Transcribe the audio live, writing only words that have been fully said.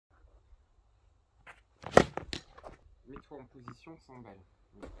Mets-toi en position sans balle.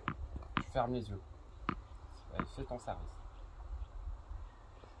 Tu fermes les yeux. Fais ton service.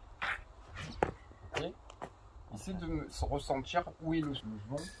 Ok. Essaie de ressentir où est le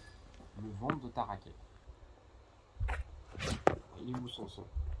vent de ta raquette. Il est où son son?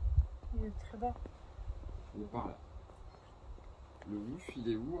 Il est très bas. Il est par là. Le woof,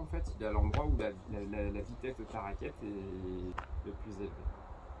 il est où en fait? Il est à l'endroit où la vitesse de ta raquette est le plus élevée.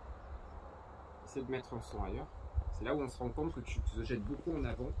 Essaie de mettre un son ailleurs. C'est là où on se rend compte que tu te jettes beaucoup en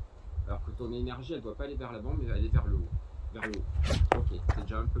avant, alors que ton énergie, elle ne doit pas aller vers l'avant, mais aller vers le haut. Vers le haut. Ok, c'est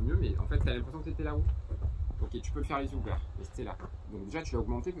déjà un peu mieux, mais en fait, tu as l'impression que tu étais là-haut. Ok, tu peux le faire les yeux ouverts, mais c'était là. Donc déjà, tu l'as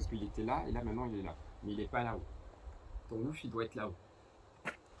augmenté parce qu'il était là, et là, maintenant, il est là. Mais il n'est pas là-haut. Ton woof, il doit être là-haut.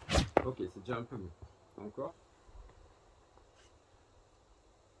 Ok, c'est déjà un peu mieux. Encore.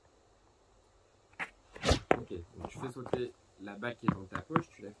 Ok, donc tu fais sauter la balle qui est dans ta poche,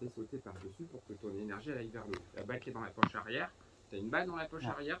 tu la fais sauter par-dessus pour que ton énergie elle aille vers le haut. La balle qui est dans la poche arrière, tu as une balle dans la poche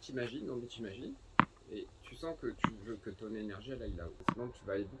arrière, t'imagines, et tu sens que tu veux que ton énergie elle aille là-haut. Sinon tu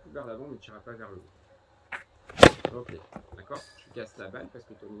vas aller beaucoup vers l'avant, mais tu n'iras pas vers le haut. Ok, d'accord. Tu casses la balle parce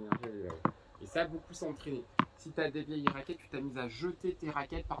que ton énergie elle est là-haut. Et ça, beaucoup s'entraîner. Si tu as des vieilles raquettes, tu t'as mis à jeter tes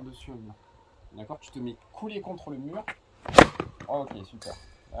raquettes par-dessus un mur. D'accord, tu te mets coulé contre le mur. Oh, ok, super.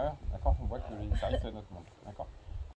 Ah, d'accord, on voit que ça reste à notre monde. D'accord.